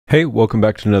Hey, welcome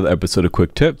back to another episode of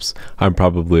Quick Tips. I'm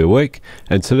Probably Awake,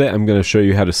 and today I'm going to show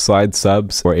you how to slide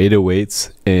subs or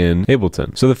 808s in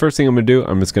Ableton. So the first thing I'm going to do,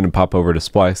 I'm just going to pop over to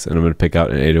Splice and I'm going to pick out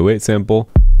an 808 sample.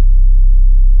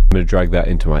 I'm going to drag that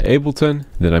into my Ableton,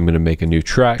 then I'm going to make a new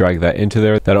track, drag that into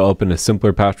there. That'll open a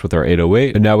simpler patch with our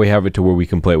 808, and now we have it to where we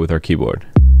can play it with our keyboard.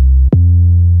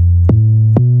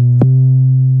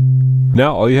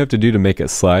 Now all you have to do to make it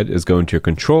slide is go into your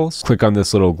controls, click on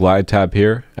this little glide tab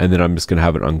here, and then I'm just going to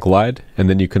have it on glide, and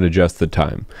then you can adjust the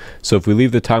time. So if we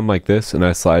leave the time like this and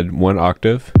I slide 1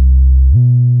 octave,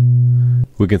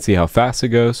 we can see how fast it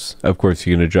goes. Of course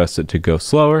you can adjust it to go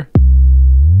slower,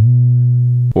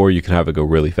 or you can have it go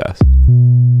really fast.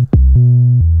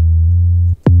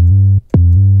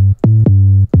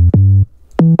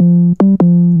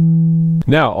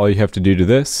 Now all you have to do to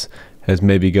this is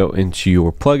maybe go into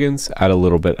your plugins, add a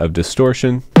little bit of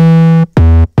distortion.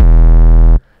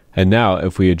 And now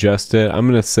if we adjust it, I'm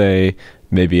going to say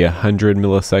maybe 100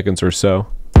 milliseconds or so.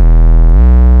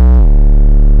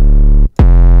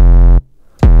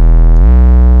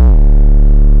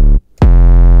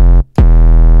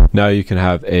 Now you can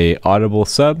have a audible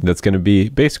sub that's going to be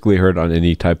basically heard on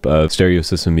any type of stereo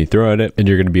system you throw at it, and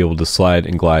you're going to be able to slide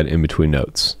and glide in between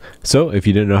notes. So if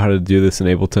you didn't know how to do this in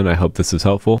Ableton, I hope this is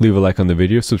helpful. Leave a like on the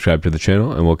video, subscribe to the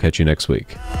channel, and we'll catch you next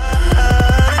week.